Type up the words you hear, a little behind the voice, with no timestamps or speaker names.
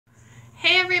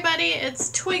Hey everybody,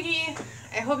 it's Twiggy.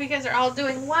 I hope you guys are all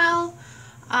doing well.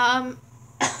 Let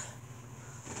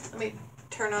me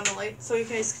turn on the light so you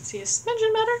guys can see a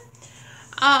smidgen better.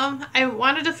 I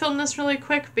wanted to film this really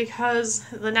quick because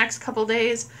the next couple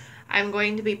days I'm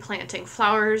going to be planting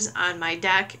flowers on my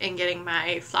deck and getting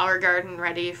my flower garden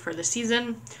ready for the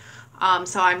season.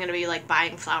 So I'm going to be like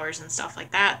buying flowers and stuff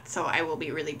like that. So I will be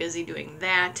really busy doing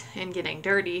that and getting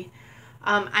dirty.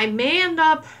 I may end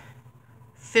up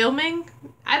filming.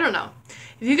 I don't know.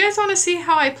 If you guys want to see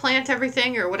how I plant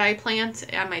everything or what I plant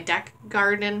on my deck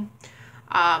garden,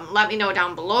 let me know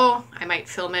down below. I might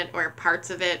film it or parts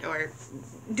of it or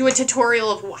do a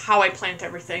tutorial of how I plant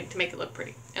everything to make it look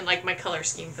pretty and like my color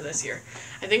scheme for this year.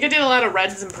 I think I did a lot of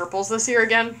reds and purples this year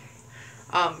again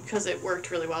because it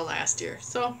worked really well last year.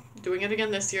 So doing it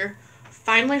again this year.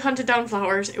 Finally hunted down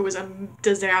flowers. It was a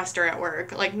disaster at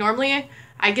work. Like normally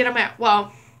I get them at,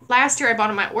 well, last year I bought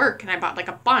them at work and I bought like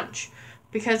a bunch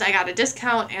because I got a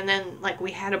discount and then like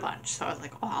we had a bunch. So I was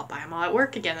like, oh, I'll buy them all at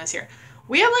work again this year.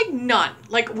 We have like none.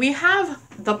 Like we have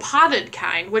the potted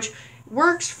kind, which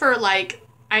works for like,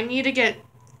 I need to get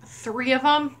 3 of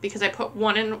them because I put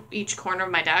 1 in each corner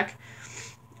of my deck.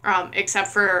 Except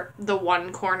for the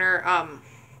one corner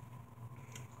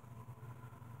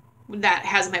that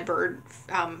has my bird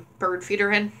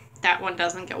feeder in. That one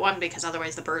doesn't get one because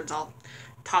otherwise the birds all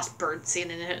toss bird seed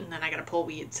in it and then I gotta pull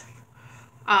weeds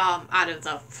out of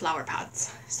the flower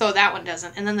pots. So that one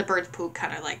doesn't. And then the bird's poop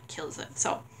kind of like kills it.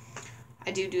 So I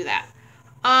do that.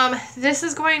 This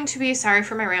is going to be, sorry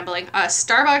for my rambling, a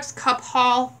Starbucks cup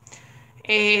haul,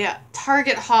 a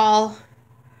Target haul,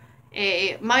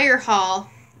 a Meijer haul,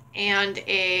 and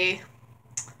a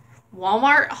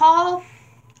Walmart haul,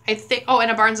 I think. Oh,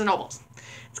 and a Barnes & Nobles.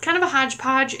 It's kind of a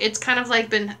hodgepodge. It's kind of like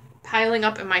been piling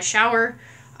up in my shower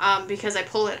because I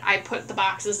put the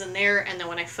boxes in there, and then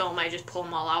when I film, I just pull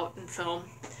them all out and film.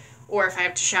 Or if I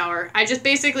have to shower. I just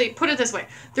basically, put it this way.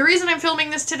 The reason I'm filming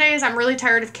this today is I'm really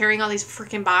tired of carrying all these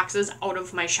freaking boxes out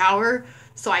of my shower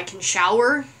so I can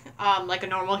shower like a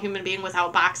normal human being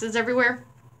without boxes everywhere.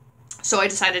 So I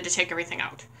decided to take everything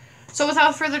out. So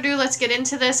without further ado, let's get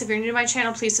into this. If you're new to my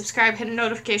channel, please subscribe, hit a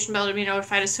notification bell to be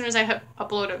notified as soon as I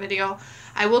upload a video.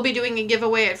 I will be doing a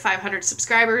giveaway at 500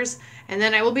 subscribers, and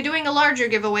then I will be doing a larger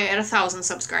giveaway at 1,000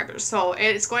 subscribers. So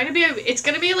it's going to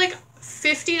be like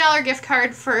 $50 gift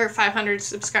card for 500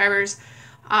 subscribers.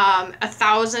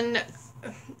 1,000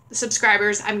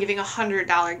 subscribers, I'm giving a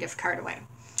 $100 gift card away.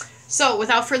 So,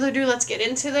 without further ado, let's get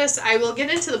into this. I will get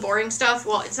into the boring stuff.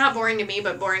 Well, it's not boring to me,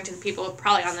 but boring to the people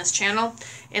probably on this channel,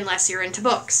 unless you're into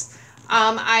books.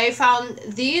 I found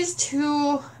these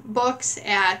 2 books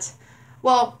at,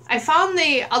 well, I found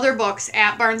the other books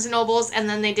at Barnes & Nobles, and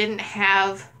then they didn't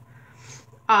have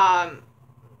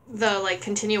the, like,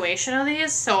 continuation of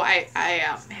these, so I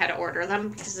had to order them,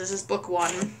 because this is book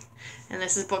 1. And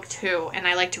this is book 2, and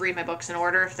I like to read my books in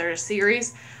order if they're a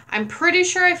series. I'm pretty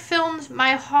sure I filmed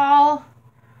my haul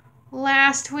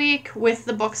last week with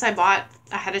the books I bought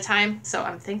ahead of time, so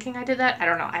I'm thinking I did that. I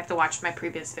don't know. I have to watch my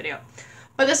previous video.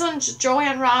 But this one's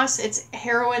Joanne Ross. It's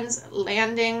Heroine's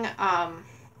Landing, a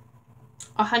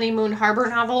Honeymoon Harbor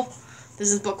novel. This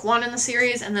is book 1 in the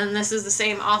series, and then this is the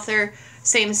same author,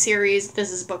 same series.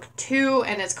 This is book 2,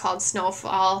 and it's called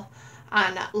Snowfall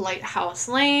on Lighthouse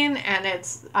Lane, and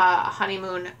it's a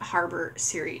Honeymoon Harbor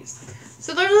series.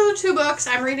 So those are the 2 books.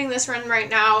 I'm reading this one right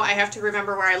now. I have to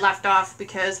remember where I left off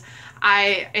because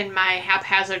I, in my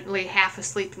haphazardly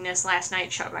half-asleepness last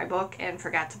night, shut my book and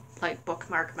forgot to like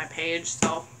bookmark my page,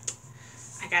 so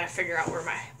I gotta figure out where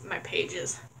my page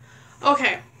is.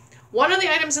 Okay, one of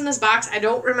the items in this box, I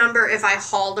don't remember if I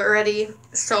hauled already,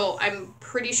 so I'm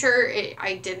pretty sure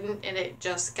I didn't, and it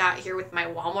just got here with my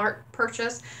Walmart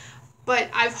purchase.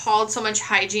 But I've hauled so much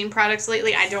hygiene products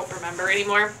lately, I don't remember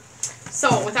anymore.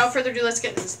 So, without further ado, let's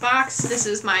get in this box. This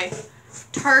is my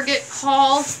Target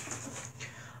haul.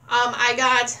 I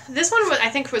got, this one I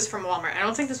think was from Walmart. I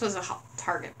don't think this was a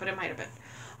Target, but it might have been.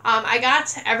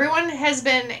 Everyone has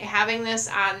been having this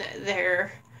on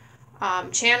their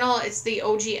channel. It's the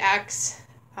OGX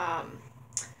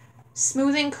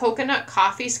Smoothing Coconut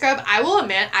Coffee Scrub. I will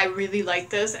admit, I really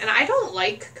like this, and I don't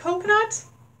like coconut.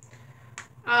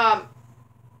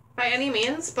 By any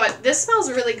means, but this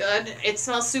smells really good. It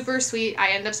smells super sweet. I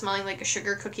end up smelling like a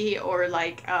sugar cookie or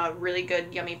like a really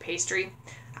good yummy pastry.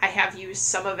 I have used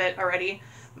some of it already.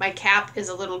 My cap is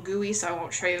a little gooey, so I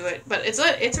won't show you it, but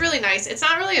it's really nice. It's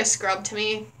not really a scrub to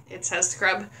me. It says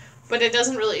scrub, but it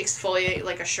doesn't really exfoliate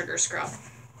like a sugar scrub.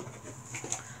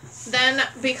 Then,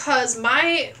 because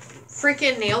my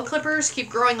freaking nail clippers keep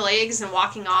growing legs and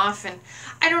walking off, and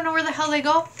I don't know where the hell they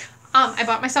go, I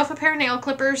bought myself a pair of nail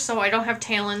clippers so I don't have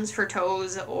talons for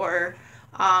toes or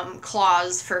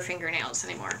claws for fingernails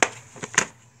anymore.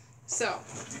 So,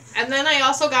 and then I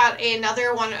also got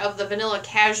another one of the Vanilla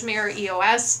Cashmere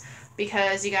EOS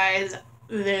because you guys,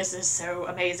 this is so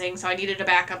amazing. So I needed a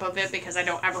backup of it because I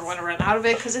don't ever want to run out of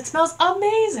it because it smells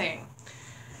amazing.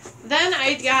 Then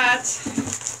I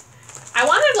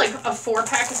wanted like a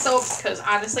 4-pack of soaps because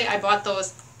honestly I bought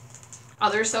those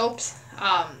other soaps,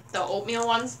 the oatmeal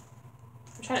ones.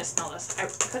 I'm trying to smell this. I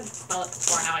couldn't smell it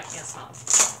before, now I can't smell it.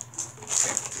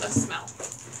 Okay, let's smell.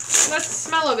 Let's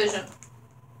smell-o-vision.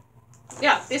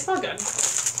 Yeah, they smell good.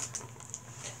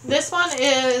 This one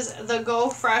is the Go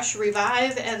Fresh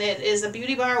Revive, and it is a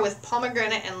beauty bar with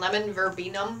pomegranate and lemon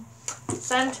verbena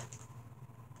scent.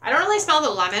 I don't really smell the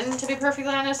lemon, to be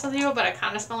perfectly honest with you, but I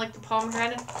kind of smell like the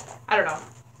pomegranate. I don't know.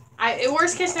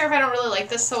 Worst case scenario, if I don't really like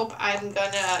this soap, I'm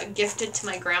gonna gift it to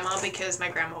my grandma because my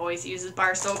grandma always uses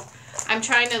bar soap. I'm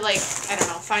trying to, like, I don't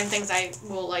know, find things I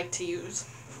will like to use.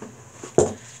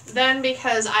 Then,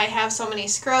 because I have so many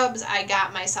scrubs, I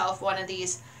got myself one of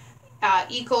these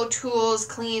Eco Tools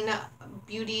Clean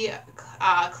Beauty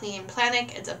Clean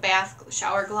Planet. It's a bath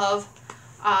shower glove.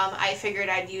 I figured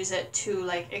I'd use it to,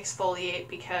 like, exfoliate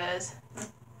because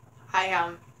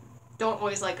I don't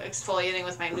always like exfoliating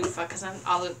with my loofah because then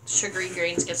all the sugary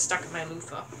grains get stuck in my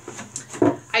loofah.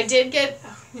 I did get,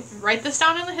 write this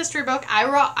down in the history book,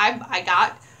 I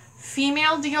got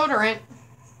female deodorant,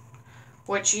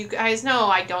 which you guys know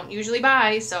I don't usually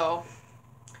buy, so,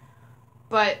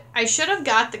 but I should have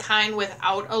got the kind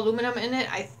without aluminum in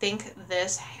it. I think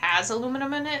this has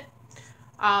aluminum in it,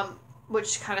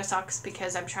 which kind of sucks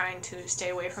because I'm trying to stay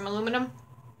away from aluminum.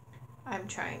 I'm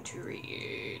trying to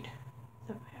read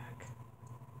the back.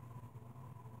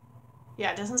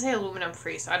 Yeah, it doesn't say aluminum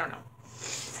free, so I don't know.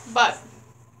 But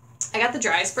I got the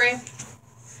dry spray.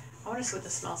 I want to see what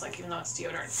this smells like, even though it's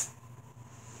deodorant.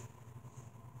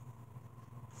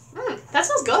 That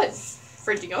smells good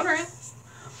for deodorant.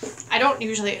 I don't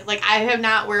usually, like, I have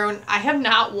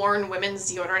not worn women's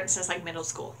deodorant since, like, middle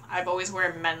school. I've always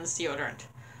worn men's deodorant,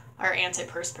 or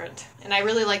antiperspirant. And I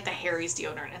really like the Harry's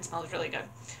deodorant. It smells really good.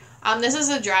 This is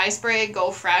a dry spray,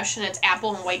 Go Fresh, and it's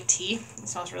apple and white tea. It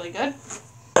smells really good.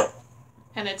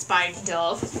 And it's by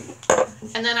Dove.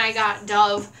 And then I got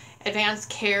Dove Advanced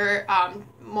Care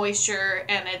Moisture,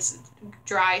 and it's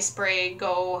dry spray,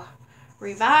 Go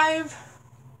Revive.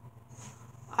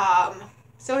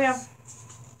 So yeah.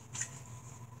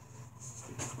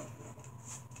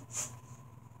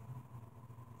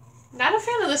 Not a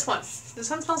fan of this one. This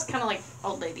one smells kind of like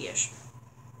old lady-ish.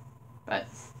 But,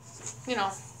 you know,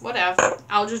 whatever.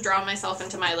 I'll just draw myself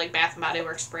into my, like, Bath & Body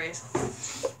Works sprays.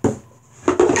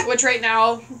 Which right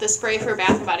now, the spray for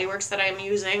Bath & Body Works that I'm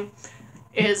using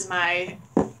is my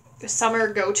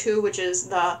summer go-to, which is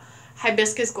the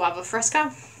Hibiscus Guava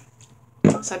Fresca.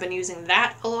 So I've been using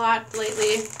that a lot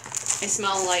lately. They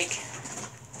smell, like,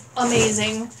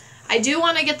 amazing. I do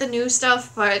want to get the new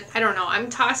stuff, but I don't know. I'm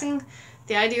tossing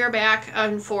the idea back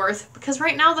and forth because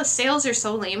right now the sales are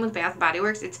so lame with Bath & Body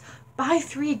Works. It's buy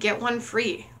 3, get 1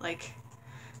 free. Like,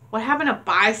 what happened to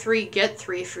buy 3, get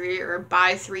 3 free, or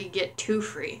buy 3, get 2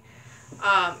 free?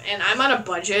 And I'm on a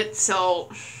budget, so,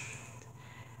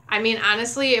 I mean,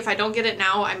 honestly, if I don't get it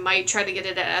now, I might try to get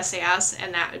it at SAS,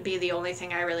 and that would be the only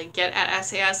thing I really get at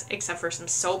SAS, except for some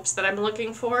soaps that I'm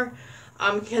looking for,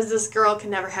 because this girl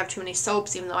can never have too many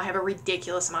soaps, even though I have a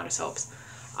ridiculous amount of soaps.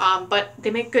 But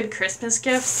they make good Christmas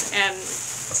gifts, and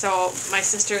so my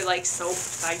sister likes soap,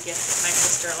 so I gift my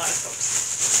sister a lot of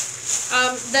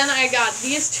soaps. Then I got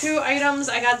these 2 items.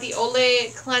 I got the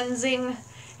Olay Cleansing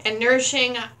and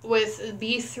Nourishing with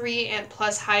B3 and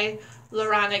plus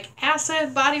hyaluronic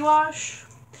acid body wash.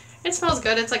 It smells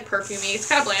good. It's like perfumey. It's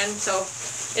kind of bland, so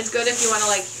it's good if you want to,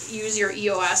 like, use your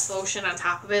EOS lotion on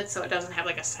top of it so it doesn't have,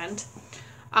 like, a scent.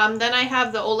 Then I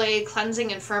have the Olay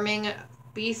Cleansing and Firming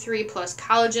B3 plus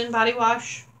collagen body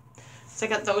wash. So I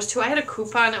got those 2. I had a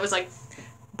coupon. It was like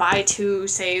buy 2,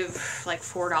 save like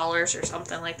 $4 or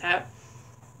something like that.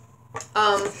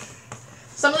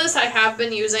 Some of this I have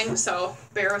been using, so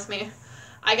bear with me.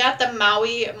 I got the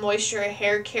Maui Moisture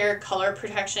Hair Care Color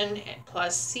Protection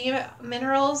plus Sea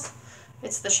Minerals.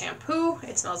 It's the shampoo.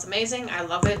 It smells amazing. I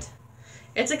love it.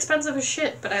 It's expensive as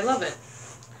shit, but I love it.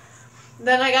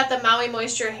 Then I got the Maui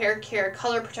Moisture Hair Care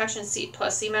Color Protection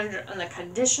plus Sea Mineral and the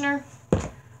conditioner.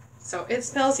 So it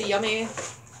smells yummy.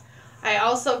 I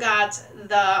also got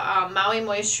the Maui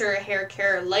Moisture Hair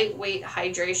Care Lightweight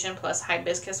Hydration plus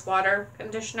Hibiscus Water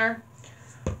Conditioner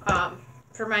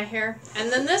for my hair.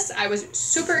 And then this I was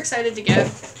super excited to get.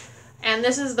 And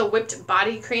this is the Whipped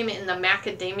Body Cream in the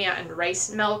Macadamia and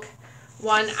Rice Milk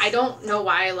one. I don't know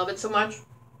why I love it so much.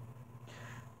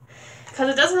 Because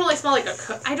it doesn't really smell like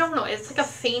I don't know. It's like a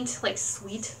faint, like,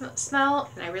 sweet smell.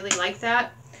 And I really like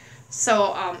that.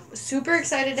 So, super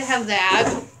excited to have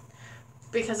that.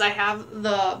 Because I have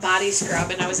the body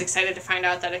scrub. And I was excited to find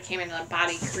out that it came in a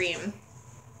body cream.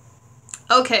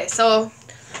 Okay, so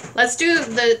let's do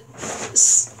the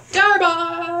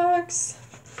Starbucks.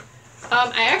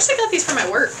 I actually got these for my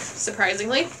work,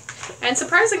 surprisingly. And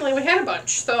surprisingly, we had a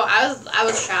bunch. So I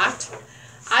was shocked.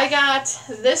 I got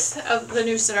this of the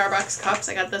new Starbucks cups.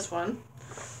 I got this one,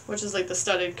 which is like the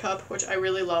studded cup, which I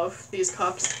really love. These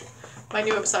cups, my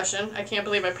new obsession. I can't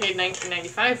believe I paid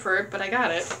 $19.95 for it, but I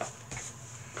got it.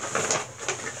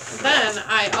 Then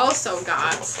I also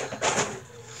got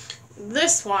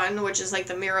this one, which is like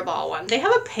the Mirrorball one. They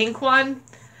have a pink one,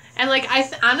 and like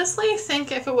I honestly think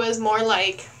if it was more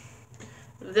like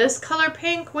this color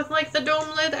pink with like the dome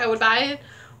lid, I would buy it.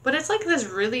 But it's like this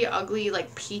really ugly,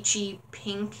 like peachy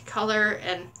pink color,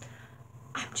 and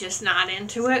I'm just not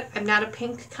into it. I'm not a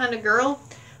pink kind of girl,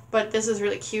 but this is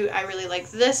really cute. I really like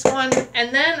this one.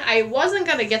 And then I wasn't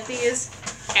going to get these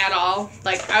at all.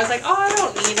 Like, I was like, oh, I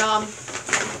don't need them.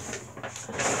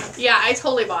 Yeah, I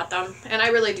totally bought them, and I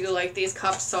really do like these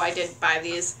cups, so I did buy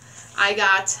these. I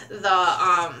got the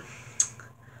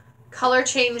color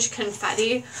change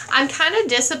confetti. I'm kind of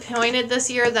disappointed this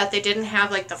year that they didn't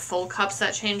have like the full cups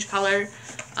that change color,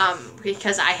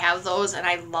 because I have those and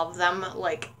I love them,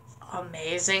 like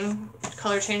amazing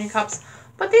color changing cups.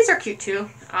 But these are cute too.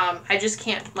 I just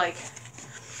can't, like,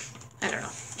 I don't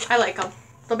know. I like them.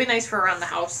 They'll be nice for around the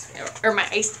house or my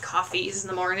iced coffees in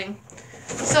the morning.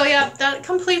 So yeah, that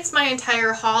completes my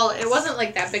entire haul. It wasn't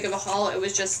like that big of a haul. It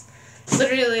was just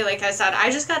literally, like I said,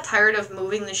 I just got tired of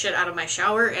moving the shit out of my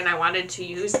shower, and I wanted to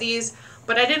use these,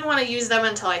 but I didn't want to use them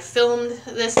until I filmed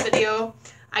this video.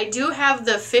 I do have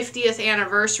the 50th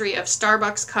anniversary of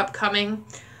Starbucks cup coming.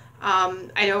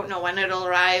 I don't know when it'll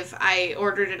arrive. I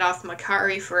ordered it off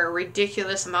Macari for a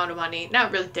ridiculous amount of money.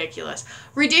 Not ridiculous.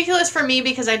 Ridiculous for me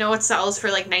because I know it sells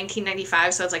for like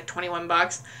 $19.95, so it's like 21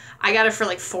 bucks. I got it for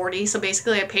like 40, so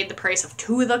basically I paid the price of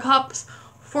 2 of the cups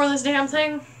for this damn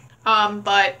thing.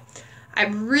 But I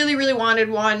really, really wanted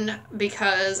one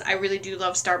because I really do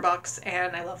love Starbucks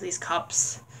and I love these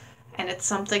cups, and it's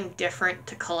something different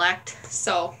to collect.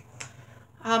 So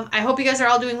I hope you guys are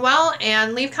all doing well,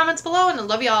 and leave comments below, and I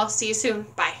love you all. See you soon.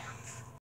 Bye.